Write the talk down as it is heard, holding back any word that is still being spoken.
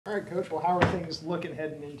All right, Coach. Well, how are things looking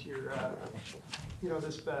heading into your,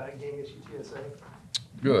 this game against UTSA?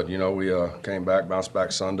 Good. We came back, bounced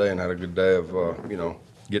back Sunday, and had a good day of,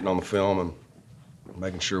 getting on the film and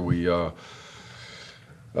making sure we, went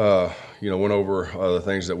over the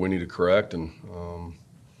things that we need to correct, and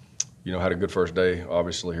had a good first day,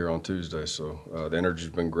 obviously, here on Tuesday. So the energy's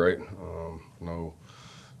been great.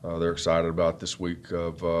 They're excited about this week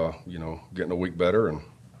of, getting a week better, and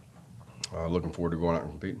looking forward to going out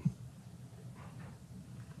and competing.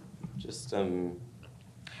 Just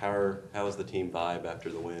how is the team vibe after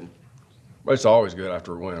the win? It's always good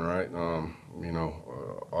after a win, right?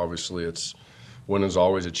 Obviously, winning is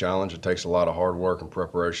always a challenge. It takes a lot of hard work and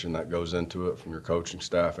preparation that goes into it from your coaching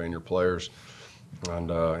staff and your players. And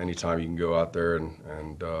anytime you can go out there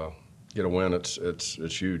and get a win, it's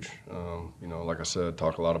huge. Like I said,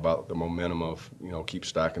 talk a lot about the momentum of keep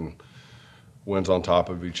stacking wins on top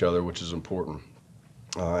of each other, which is important.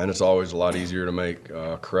 And it's always a lot easier to make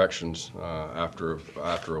corrections after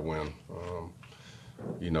a win.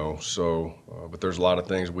 But there's a lot of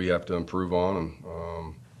things we have to improve on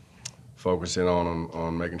and focus in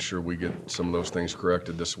on making sure we get some of those things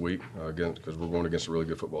corrected this week, again, because we're going against a really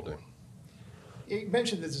good football team. You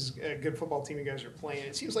mentioned this is a good football team you guys are playing.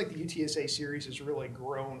 It seems like the UTSA series has really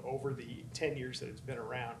grown over the 10 years that it's been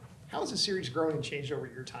around. How has the series grown and changed over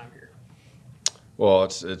your time here? Well,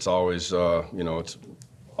 it's always it's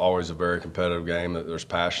always a very competitive game. There's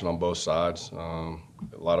passion on both sides. A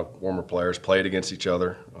lot of former players played against each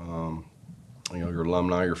other. Your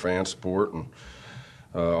alumni, your fans support, and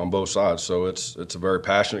on both sides. So it's a very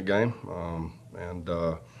passionate game, and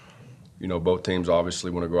both teams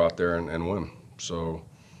obviously want to go out there and win. So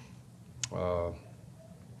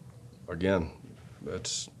again,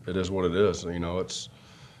 it is what it is.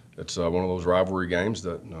 It's one of those rivalry games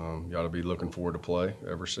that you ought to be looking forward to play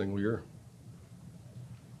every single year.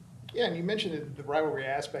 Yeah, and you mentioned the rivalry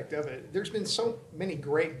aspect of it. There's been so many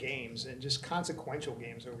great games and just consequential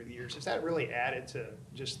games over the years. Has that really added to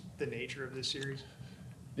just the nature of this series?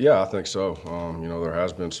 Yeah, I think so. There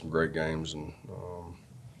has been some great games, and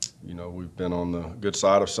we've been on the good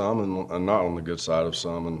side of some and not on the good side of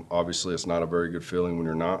some, and obviously it's not a very good feeling when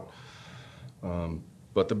you're not.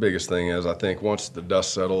 But the biggest thing is, I think once the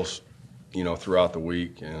dust settles, throughout the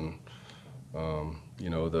week, and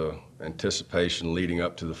the anticipation leading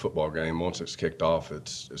up to the football game, once it's kicked off,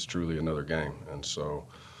 it's truly another game. And so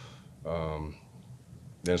then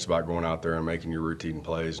it's about going out there and making your routine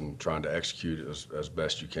plays and trying to execute it as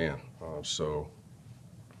best you can.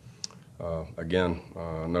 Again,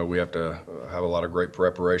 I know we have to have a lot of great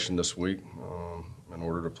preparation this week in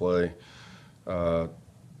order to play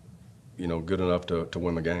good enough to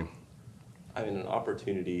win the game. I mean, an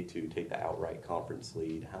opportunity to take the outright conference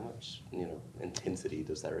lead. How much, intensity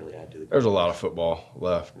does that really add to the game? There's a lot of football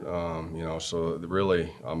left, so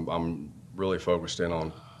really, I'm really focused in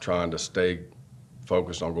on trying to stay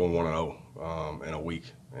focused on going 1-0 in a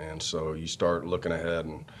week. And so you start looking ahead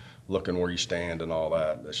and looking where you stand and all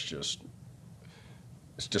that. It's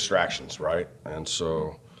distractions, right? And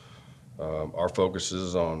so our focus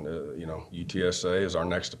is on, UTSA is our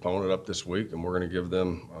next opponent up this week, and we're going to give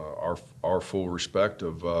them our full respect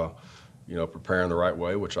of, preparing the right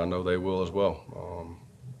way, which I know they will as well.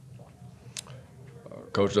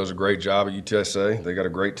 Coach does a great job at UTSA. They got a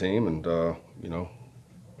great team, and,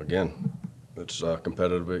 again, it's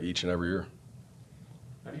competitive each and every year.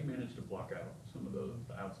 How do you manage to block out some of the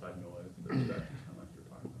outside noise, the distractions, kind of like you're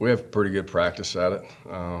talking about? We have pretty good practice at it.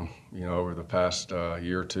 Over the past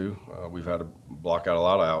year or two, we've had to block out a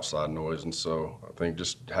lot of outside noise, and so I think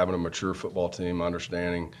just having a mature football team,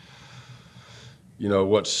 understanding,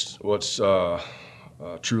 what's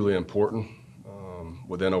truly important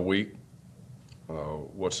within a week,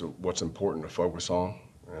 what's important to focus on,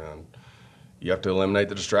 and you have to eliminate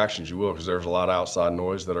the distractions. You will, because there's a lot of outside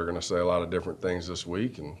noise that are going to say a lot of different things this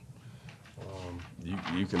week, and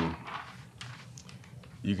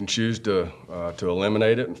you can choose to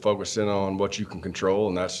eliminate it and focus in on what you can control,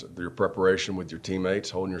 and that's your preparation with your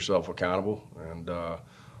teammates, holding yourself accountable, and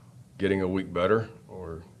getting a week better.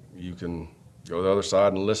 Or you can go the other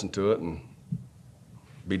side and listen to it and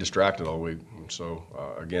be distracted all week. And so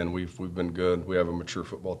again, we've been good. We have a mature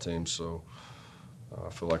football team, so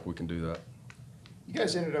I feel like we can do that. You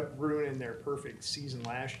guys ended up ruining their perfect season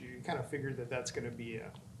last year. You kind of figured that that's going to be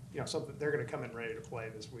something they're going to come in ready to play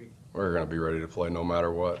this week. We're going to be ready to play no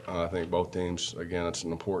matter what. I think both teams, again, it's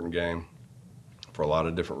an important game for a lot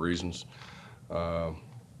of different reasons.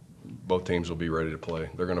 Both teams will be ready to play.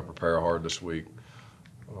 They're going to prepare hard this week.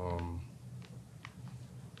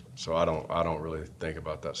 So I don't really think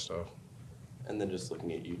about that stuff. And then just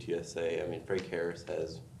looking at UTSA, I mean, Frank Harris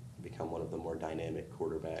has become one of the more dynamic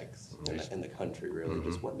quarterbacks in the country, really.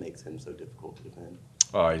 Just what makes him so difficult to defend?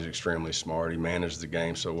 He's extremely smart. He managed the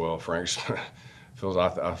game so well. Frank's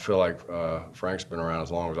I feel like Frank's been around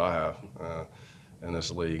as long as I have in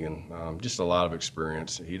this league, and just a lot of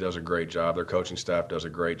experience. He does a great job. Their coaching staff does a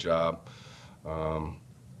great job.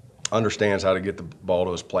 Understands how to get the ball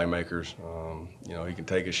to his playmakers. You know, he can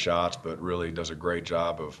take his shots, but really does a great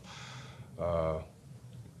job of,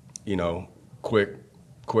 you know, quick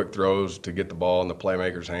throws to get the ball in the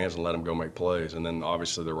playmakers' hands and let them go make plays. And then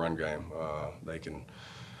obviously the run game, they can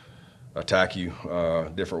attack you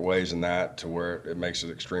different ways in that to where it makes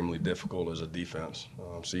it extremely difficult as a defense.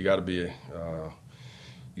 So you got to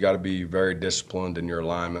be very disciplined in your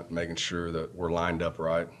alignment, making sure that we're lined up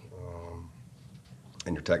right,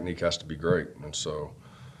 and your technique has to be great. And so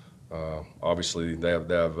obviously they have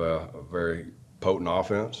a very potent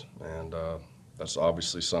offense, and that's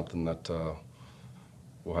obviously something that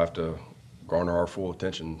we'll have to garner our full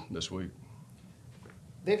attention this week.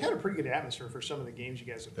 They've had a pretty good atmosphere for some of the games you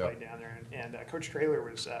guys have played down there, and Coach Traylor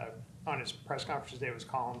was on his press conference today was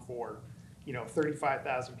calling for, you know,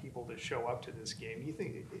 35,000 people to show up to this game.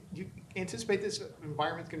 Do you anticipate this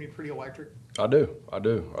environment's going to be pretty electric? I do. I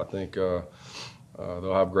think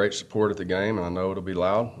they'll have great support at the game, and I know it'll be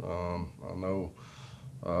loud. I know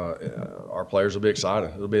our players will be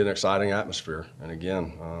excited. It'll be an exciting atmosphere. And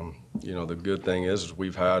again, you know, the good thing is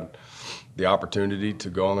we've had the opportunity to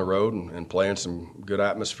go on the road and play in some good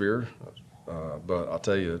atmosphere. But I'll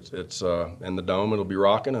tell you, it's in the Dome. It'll be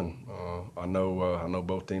rocking, and I know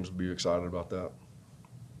both teams will be excited about that.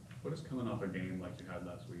 What is coming off a game like you had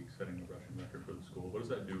last week, setting the rushing record for the school? What does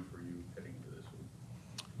that do for you heading into this week?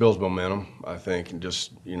 Builds momentum, I think, and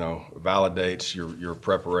just, you know, validates your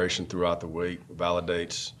preparation throughout the week,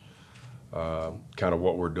 validates kind of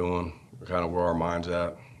what we're doing, kind of where our mind's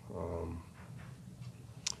at.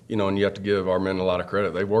 You know, and you have to give our men a lot of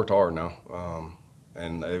credit. They've worked hard now,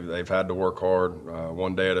 and they've had to work hard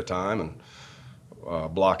one day at a time and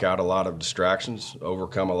block out a lot of distractions,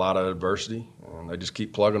 overcome a lot of adversity, and they just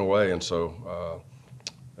keep plugging away. And so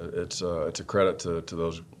it's a credit to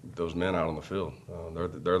those men out on the field.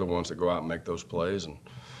 They're the ones that go out and make those plays, and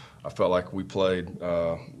I felt like we played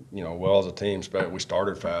you know, well as a team. We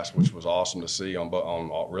started fast, which was awesome to see on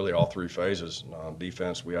really all three phases.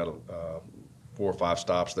 Defense, we had 4 or 5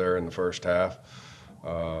 stops there in the first half.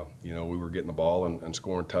 You know, we were getting the ball and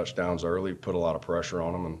scoring touchdowns early, put a lot of pressure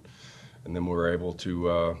on them, and then we were able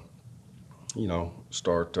to you know,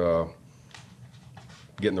 start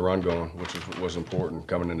getting the run going, which was important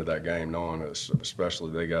coming into that game, knowing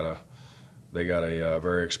especially they got a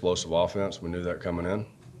very explosive offense. We knew that coming in,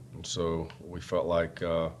 and so we felt like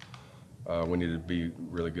we needed to be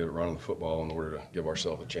really good at running the football in order to give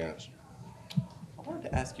ourselves a chance. I wanted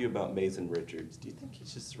to ask you about Mason Richards. Do you think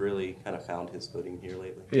he's just really kind of found his footing here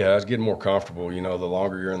lately? Yeah, it's getting more comfortable. You know, the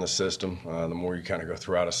longer you're in the system, the more you kind of go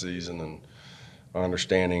throughout a season and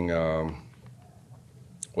understanding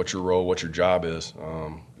what your role, what your job is.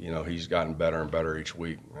 You know, he's gotten better and better each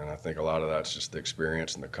week, and I think a lot of that's just the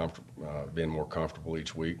experience and the comfort, being more comfortable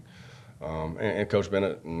each week. And Coach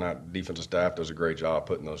Bennett and that defensive staff does a great job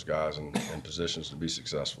putting those guys in positions to be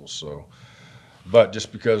successful. So, but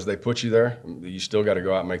just because they put you there, you still got to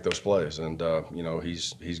go out and make those plays. And you know,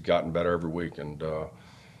 he's gotten better every week and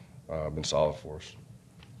been solid for us.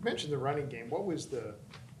 You mentioned the running game. What was the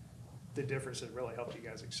difference that really helped you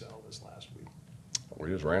guys excel this last week? We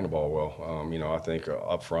just ran the ball well. You know, I think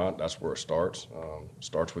up front, that's where it starts.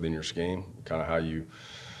 Starts within your scheme, kind of how you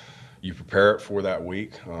prepare it for that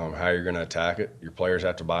week, how you're going to attack it. Your players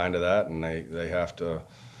have to buy into that, and they have to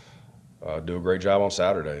do a great job on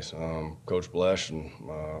Saturdays. Coach Blesh and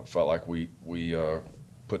felt like we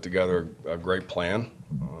put together a great plan,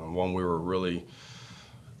 one we were really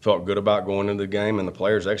felt good about going into the game, and the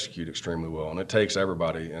players execute extremely well. And it takes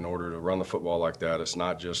everybody in order to run the football like that. It's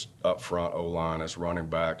not just up front O-line, it's running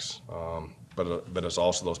backs, but it's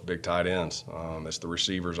also those big tight ends. It's the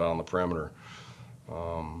receivers out on the perimeter.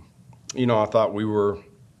 You know, I thought we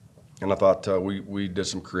did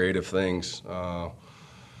some creative things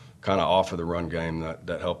kind of off of the run game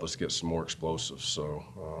that helped us get some more explosives. So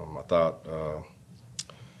I thought,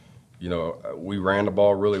 you know, we ran the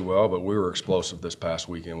ball really well, but we were explosive this past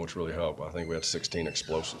weekend, which really helped. I think we had 16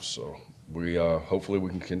 explosives. So we hopefully we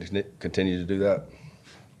can continue to do that.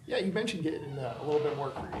 Yeah, you mentioned getting a little bit more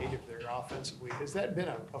creative there offensively. Has that been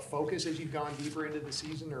a focus as you've gone deeper into the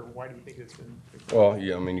season, or why do you think it's been? Well,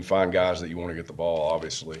 yeah, I mean, you find guys that you want to get the ball,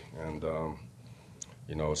 obviously, and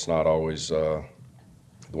you know, it's not always the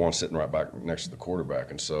one sitting right back next to the quarterback.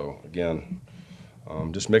 And so, again,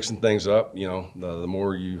 just mixing things up. You know, the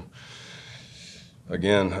more you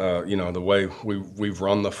again, the way we've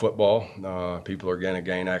run the football, people are going to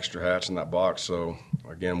gain extra hats in that box. So,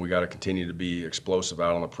 again, we got to continue to be explosive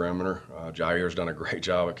out on the perimeter. Jair's done a great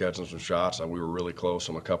job of catching some shots. We were really close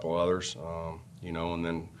on a couple others, and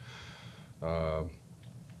then a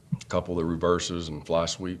couple of the reverses and fly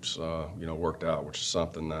sweeps, worked out, which is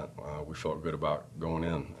something that we felt good about going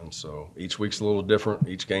in. And so each week's a little different.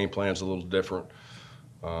 Each game plan's a little different.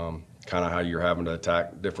 Kind of how you're having to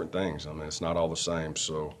attack different things. I mean, it's not all the same.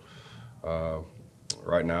 So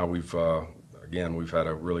right now we've had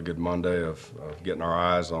a really good Monday of getting our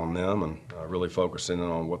eyes on them and really focusing in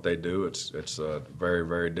on what they do. It's a very,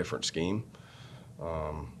 very different scheme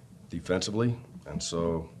defensively. And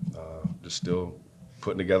so just still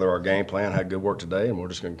putting together our game plan, had good work today, and we're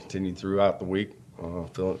just going to continue throughout the week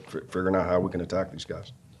figuring out how we can attack these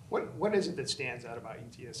guys. What is it that stands out about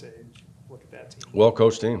UTSA? Look at that team.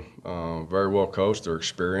 Well-coached team, very well coached. They're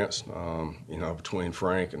experienced. Between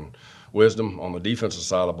Frank and Wisdom on the defensive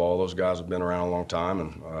side of the ball, those guys have been around a long time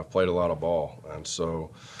and played a lot of ball. And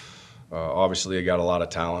so, obviously, they got a lot of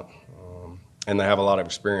talent, and they have a lot of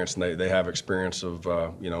experience. And they have experience of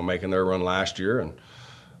making their run last year. And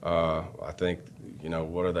I think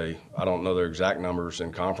what are they? I don't know their exact numbers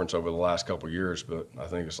in conference over the last couple of years, but I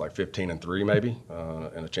think it's like 15-3 maybe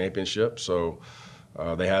in a championship. So.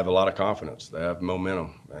 They have a lot of confidence. They have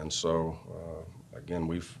momentum, and so again,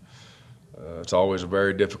 it's always a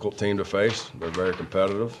very difficult team to face. They're very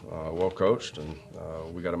competitive, well coached, and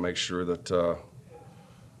we got to make sure that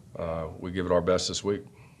we give it our best this week.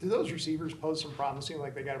 Do those receivers pose some problems? Seem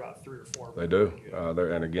like they got about 3 or 4. They do,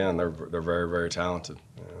 they're very, very talented,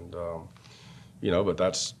 and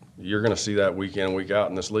but you're going to see that week in, week out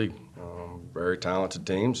in this league. Very talented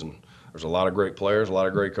teams, and there's a lot of great players, a lot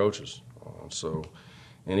of great coaches. So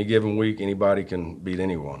any given week, anybody can beat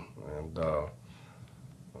anyone. And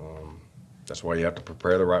that's why you have to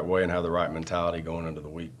prepare the right way and have the right mentality going into the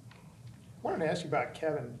week. I wanted to ask you about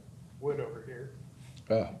Kevin Wood over here.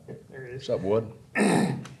 There he is. What's up, Wood?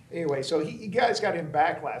 Anyway, so you guys got him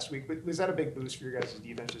back last week, but was that a big boost for your guys'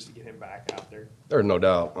 defense just to get him back out there? There's no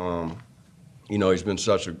doubt. He's been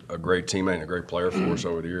such a great teammate and a great player for us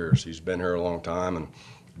over the years. He's been here a long time and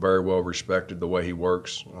very well respected the way he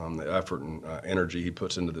works, the effort and energy he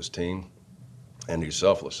puts into this team, and he's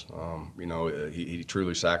selfless. He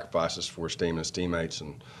truly sacrifices for his team and his teammates,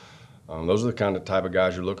 and those are the type of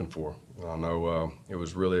guys you're looking for. I know it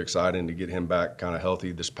was really exciting to get him back kind of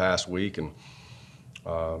healthy this past week, and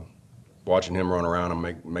watching him run around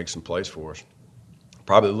and make some plays for us.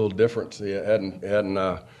 Probably a little different. He hadn't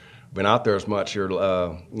been out there as much here,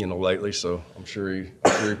 lately. So I'm sure he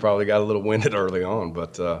probably got a little winded early on.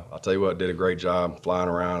 But I'll tell you what, did a great job flying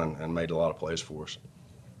around and made a lot of plays for us.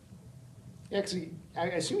 Yeah, because I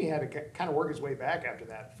assume he had to kind of work his way back after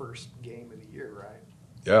that first game of the year, right?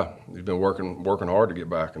 Yeah, he's been working hard to get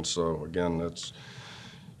back. And so again,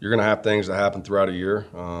 you're going to have things that happen throughout a year,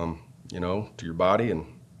 to your body, and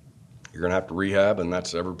you're going to have to rehab, and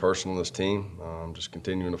that's every person on this team. Just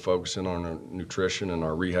continuing to focus in on our nutrition and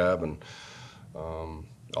our rehab and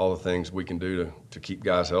all the things we can do to keep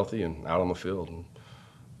guys healthy and out on the field. And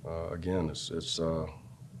again,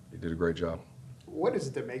 he did a great job. What is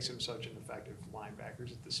it that makes him such an effective linebacker?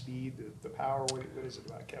 Is it the speed, the power? What is it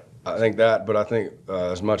about Kevin? I think that, but I think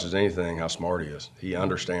as much as anything, how smart he is. He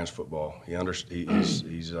understands football. He understands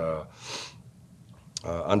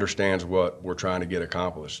what we're trying to get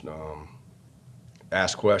accomplished.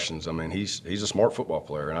 Ask questions. I mean, he's a smart football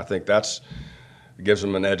player, and I think it gives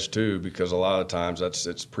him an edge too, because a lot of times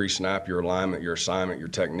it's pre-snap, your alignment, your assignment, your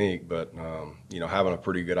technique, but having a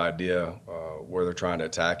pretty good idea where they're trying to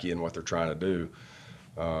attack you and what they're trying to do.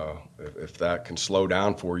 If that can slow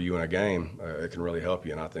down for you in a game, it can really help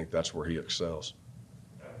you, and I think that's where he excels.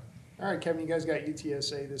 All right, Kevin, you guys got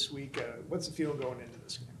UTSA this week. What's the feeling going into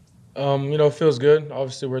this game? It feels good.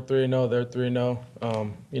 Obviously, we're 3-0. They're 3-0.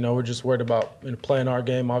 We're just worried about playing our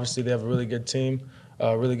game. Obviously, they have a really good team,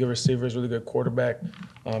 really good receivers, really good quarterback.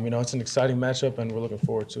 It's an exciting matchup, and we're looking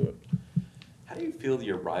forward to it. How do you feel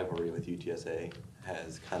your rivalry with UTSA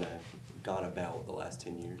has kind of gone about the last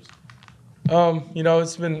 10 years?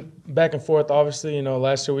 It's been back and forth, obviously.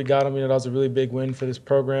 Last year we got them. That was a really big win for this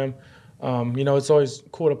program. It's always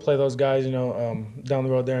cool to play those guys, down the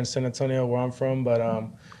road there in San Antonio where I'm from. But,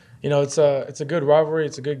 it's a good rivalry.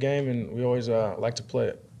 It's a good game, and we always like to play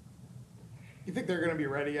it. You think they're going to be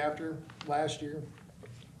ready after last year?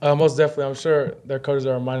 Most definitely. I'm sure their coaches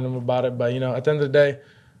are reminding them about it. But, at the end of the day,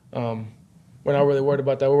 we're not really worried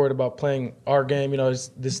about that. We're worried about playing our game,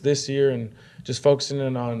 this year and just focusing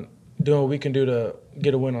in on doing what we can do to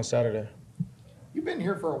get a win on Saturday. You've been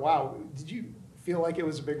here for a while. Did you feel like it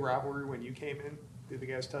was a big rivalry when you came in? Did the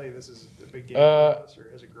guys tell you this is a big game Uh, for us, or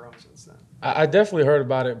has it grown since then? I definitely heard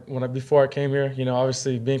about it before I came here. You know,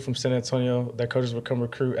 obviously being from San Antonio, their coaches would come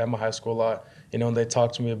recruit at my high school a lot. You know, and they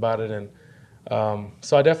talked to me about it, and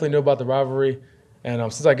so I definitely knew about the rivalry. And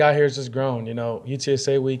since I got here, it's just grown. You know,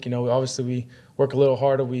 UTSA week. You know, obviously we work a little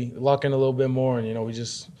harder, we lock in a little bit more, and you know, we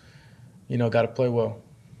just got to play well.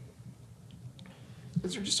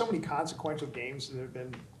 Is there just so many consequential games that have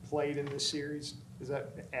been played in this series? Is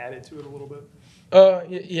that added to it a little bit?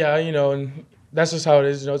 Yeah, you know, and that's just how it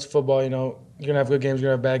is. You know, it's football. You know, you're gonna have good games, you're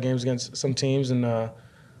gonna have bad games against some teams, and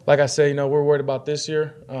like I say, you know, we're worried about this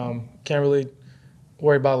year. Can't really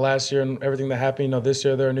worry about last year and everything that happened. You know, this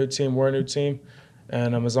year they're a new team, we're a new team,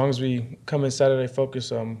 and as long as we come in Saturday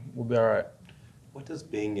focused, we'll be all right. What does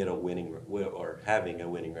being at a winning or having a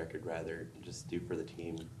winning record rather just do for the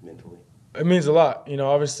team mentally? It means a lot. You know,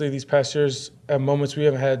 obviously these past years, at moments we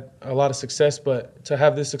haven't had a lot of success, but to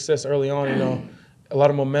have this success early on, you know, a lot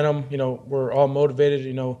of momentum. You know, we're all motivated.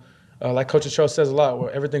 You know, like Coach Cho says a lot, where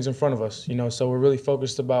everything's in front of us. You know, so we're really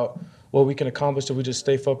focused about what we can accomplish if we just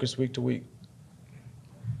stay focused week to week.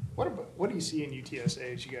 What do you see in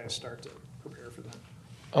UTSA as you guys start to prepare for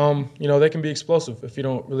them? You know, they can be explosive if you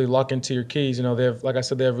don't really lock into your keys. You know, they have, like I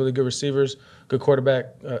said, they have really good receivers, good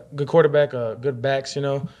quarterback, good backs. You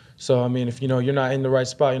know, so I mean, if you know you're not in the right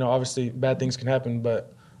spot, you know, obviously bad things can happen.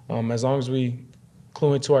 But as long as we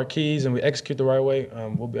clue into our keys and we execute the right way,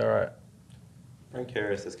 we'll be all right. Frank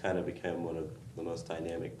Harris has kind of become one of the most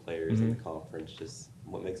dynamic players in the conference. Just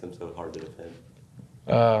what makes him so hard to defend?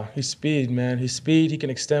 He's speed, man. He's speed. He can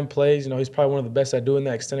extend plays. You know, he's probably one of the best at doing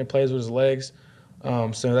that, extending plays with his legs.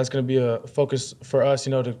 So that's going to be a focus for us,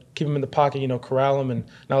 you know, to keep him in the pocket, you know, corral him and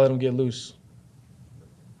not let him get loose.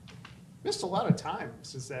 Missed a lot of time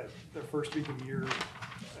since the first week of the year.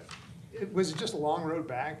 Was it just a long road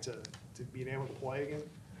back to being able to play again?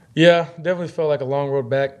 Yeah, definitely felt like a long road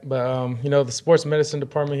back. But, you know, the sports medicine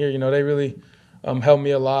department here, you know, they really helped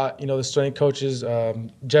me a lot. You know, the strength coaches,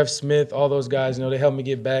 Jeff Smith, all those guys, you know, they helped me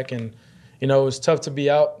get back. And, you know, it was tough to be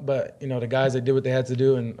out, but, you know, the guys, they did what they had to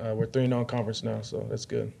do, and we're 3-0 in conference now, so that's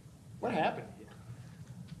good. What happened?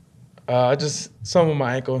 Some of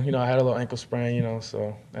my ankle, you know, I had a little ankle sprain, you know,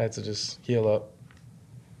 so I had to just heal up.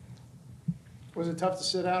 Was it tough to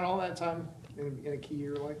sit out all that time in a key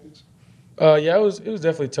year like this? Yeah, it was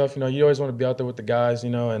definitely tough. You know, you always want to be out there with the guys, you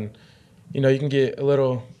know, and, you know, you can get a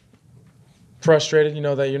little frustrated, you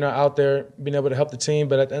know, that you're not out there being able to help the team.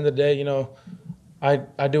 But at the end of the day, you know,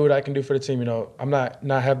 I do what I can do for the team. You know, I'm not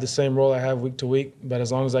have the same role I have week to week, but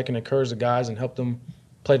as long as I can encourage the guys and help them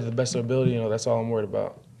play to the best of their ability, you know, that's all I'm worried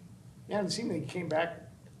about. Yeah, it seemed like you came back,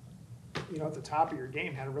 you know, at the top of your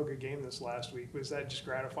game, had a real good game this last week. Was that just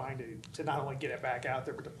gratifying to not only get it back out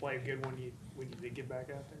there, but to play good when you did get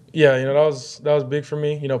back out there? Yeah, you know, that was big for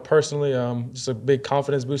me. You know, personally, just a big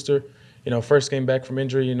confidence booster. You know, first game back from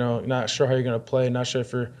injury, you know, not sure how you're going to play, not sure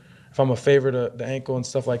if I'm a favorite of the ankle and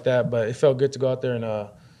stuff like that. But it felt good to go out there and,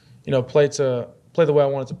 you know, play the way I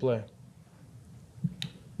wanted to play.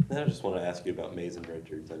 And I just want to ask you about Mason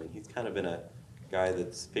Richards. I mean, he's kind of been a guy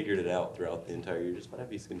that's figured it out throughout the entire year. Just what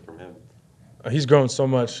have you seen from him? He's grown so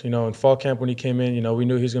much. You know, in fall camp when he came in, you know, we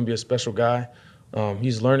knew he was going to be a special guy.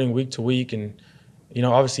 He's learning week to week, and you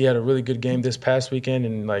know, obviously he had a really good game this past weekend,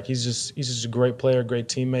 and like he's just a great player, great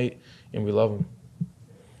teammate, and we love him.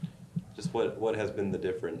 Just what has been the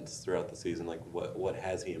difference throughout the season? Like what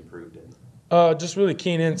has he improved in? Just really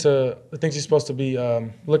keen into the things he's supposed to be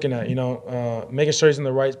looking at. You know, making sure he's in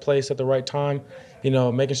the right place at the right time. You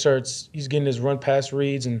know, making sure he's getting his run pass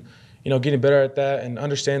reads and, you know, getting better at that and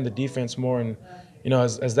understanding the defense more. And, you know,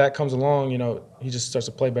 as that comes along, you know, he just starts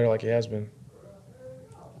to play better like he has been.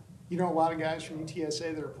 You know a lot of guys from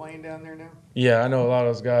UTSA that are playing down there now? Yeah, I know a lot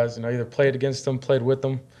of those guys. You know, either played against them, played with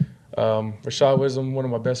them. Rashad Wisdom, one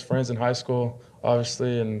of my best friends in high school,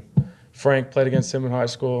 obviously, and Frank played against him in high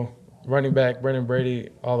school. Running back, Brendan Brady,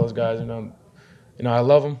 all those guys, you know, I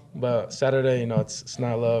love them, but Saturday, you know, it's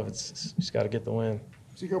not love. It's just got to get the win.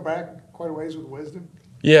 So you go back quite a ways with Wisdom?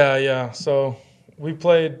 Yeah. So we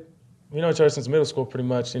know each other since middle school pretty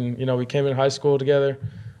much, and, you know, we came in high school together.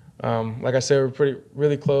 Like I said, we're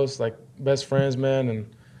really close, like best friends, man,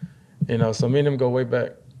 and, you know, so me and him go way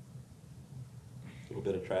back. A little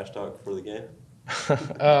bit of trash talk before the game?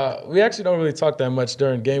 We actually don't really talk that much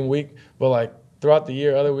during game week, but, like, throughout the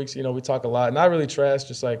year, other weeks, you know, we talk a lot. Not really trash,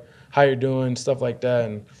 just like how you're doing, stuff like that,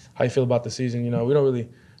 and how you feel about the season. You know, we don't really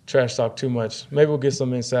trash talk too much. Maybe we'll get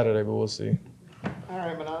some in Saturday, but we'll see. All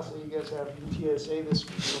right, Manasa, you guys have UTSA this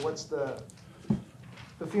week. So what's the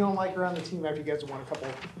feeling like around the team after you guys have won a couple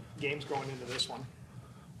games going into this one?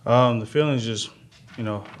 The feeling is just, you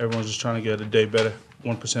know, everyone's just trying to get a day better,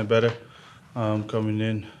 1% better. coming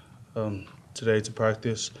in today to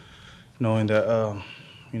practice, knowing that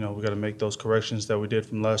we got to make those corrections that we did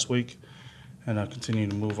from last week, and continue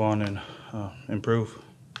to move on and improve.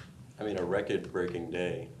 I mean, a record-breaking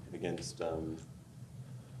day against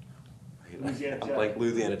Louisiana I'm Tech. like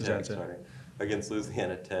Louisiana Tech, Louisiana Tech. sorry. Against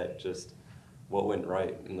Louisiana Tech, just what went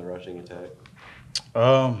right in the rushing attack?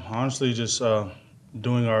 Honestly, just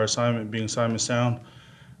doing our assignment, being assignment sound,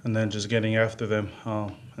 and then just getting after them.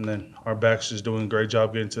 And then our backs just doing a great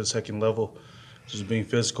job getting to the second level, just being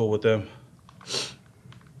physical with them.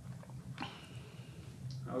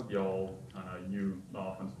 How have y'all, you, the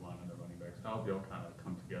offensive line and the running backs, how have y'all kind of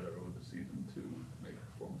come together over the season to make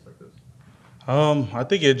a performance like this? I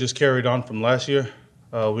think it just carried on from last year.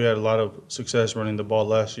 We had a lot of success running the ball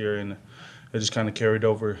last year, and it just kind of carried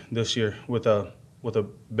over this year with a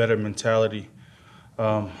better mentality.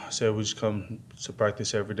 I said we just come to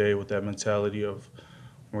practice every day with that mentality of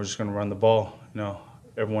we're just going to run the ball.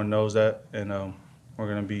 Everyone knows that, and we're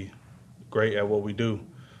going to be great at what we do.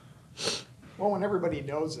 Well, when everybody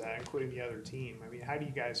knows that, including the other team, I mean, how do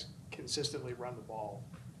you guys consistently run the ball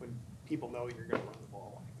when people know you're going to run the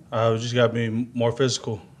ball? We just got to be more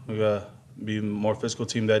physical. We got to be a more physical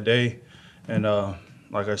team that day, and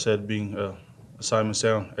like I said, being assignment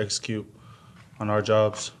sound, execute on our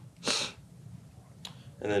jobs.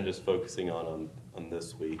 And then just focusing on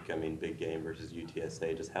this week, I mean, big game versus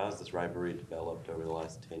UTSA, just how has this rivalry developed over the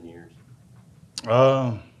last 10 years?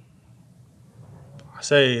 I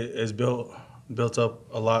say it's built up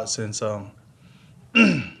a lot since I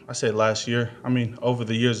say last year. I mean, over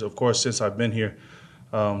the years, of course, since I've been here,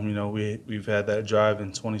 we've had that drive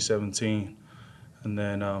in 2017, and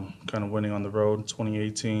then kind of winning on the road in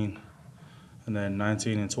 2018, and then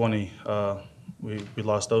 19 and 20. We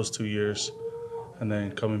lost those 2 years, and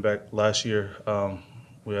then coming back last year,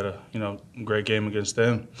 we had a great game against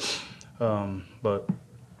them. But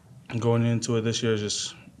going into it this year is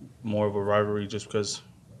just more of a rivalry, just because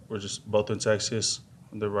we're just both in Texas.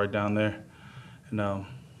 They're right down there, and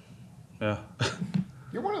yeah.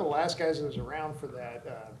 You're one of the last guys that was around for that,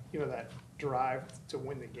 that drive to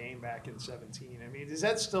win the game back in 17. I mean, does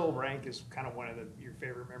that still rank as kind of one of your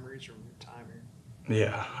favorite memories from your time here?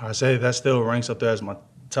 Yeah, I say that still ranks up there as my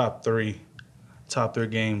top three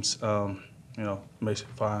games. Makes it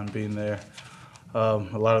fun being there. A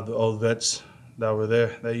lot of the old vets that were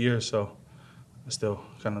there that year, so it's still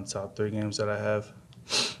kind of the top 3 games that I have.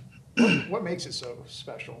 What makes it so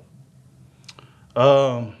special?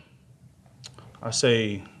 I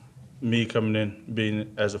say me coming in,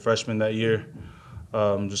 being as a freshman that year,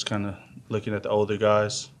 just kind of looking at the older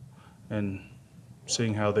guys and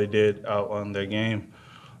seeing how they did out on their game,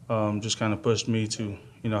 just kind of pushed me to,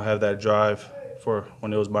 have that drive for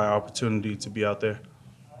when it was my opportunity to be out there.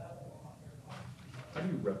 How do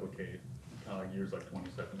you replicate kind of like years like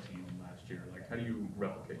 2017 and last year? Like, how do you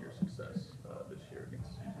replicate your success this year against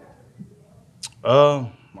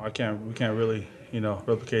UTSA? We can't really,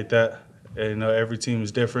 replicate that. And, every team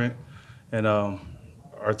is different, and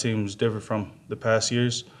our team is different from the past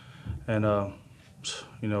years. And,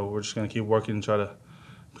 we're just going to keep working and try to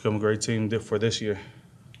become a great team for this year.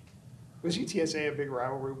 Was UTSA a big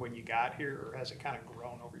rivalry when you got here, or has it kind of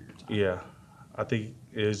grown over your time? Yeah, I think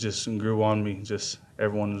it just grew on me. Just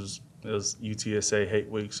it was UTSA hate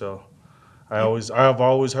week, so I've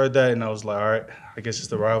always heard that, and I was like, all right, I guess it's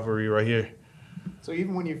the rivalry right here. So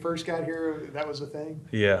even when you first got here, that was a thing?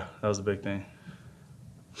 Yeah, that was a big thing.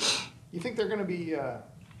 You think they're going to be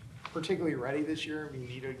particularly ready this year? I mean,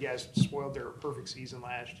 you guys spoiled their perfect season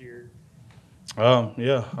last year.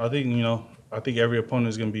 Yeah, I think every opponent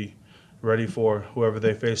is going to be ready for whoever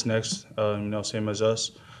they face next. Same as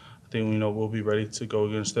us. I think we'll be ready to go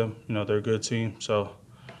against them. They're a good team, so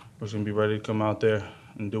we're going to be ready to come out there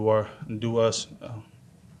and do us.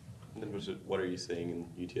 And then what are you seeing in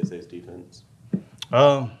UTSA's defense?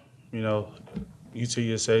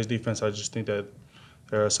 UTSA's defense, I just think that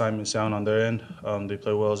their assignment sound on their end. They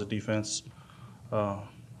play well as a defense. Yeah,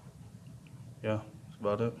 that's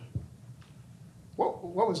about it.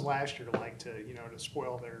 What was last year like to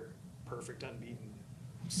spoil their perfect unbeaten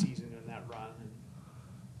season in that run?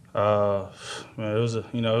 Man, it was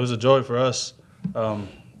a joy for us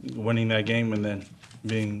winning that game and then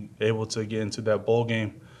being able to get into that bowl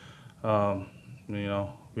game.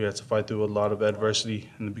 We had to fight through a lot of adversity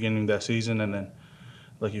in the beginning of that season, and then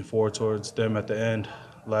looking forward towards them at the end,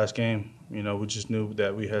 last game. We just knew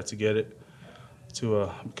that we had to get it to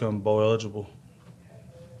become bowl eligible.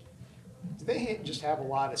 Do they just have a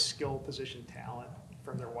lot of skill position talent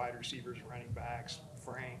from their wide receivers, running backs,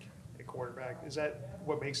 Frank, at quarterback? Is that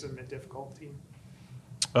what makes them a difficult team?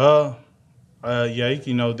 Yeah,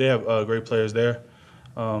 you know, they have great players there.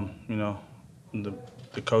 You know,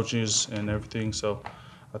 the coaches and everything. So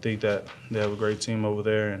I think that they have a great team over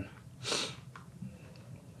there, and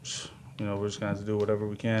you know, we're just going to have to do whatever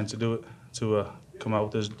we can to do it to come out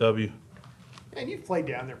with this W. And you've played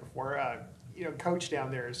down there before. You know, coach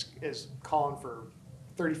down there is calling for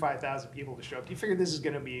 35,000 people to show up. Do you figure this is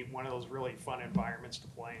going to be one of those really fun environments to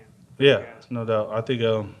play in? Yeah, Yes. no doubt. I think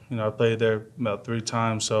you know, I played there about 3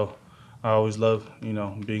 times, so I always love, you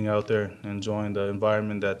know, being out there and enjoying the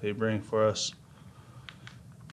environment that they bring for us.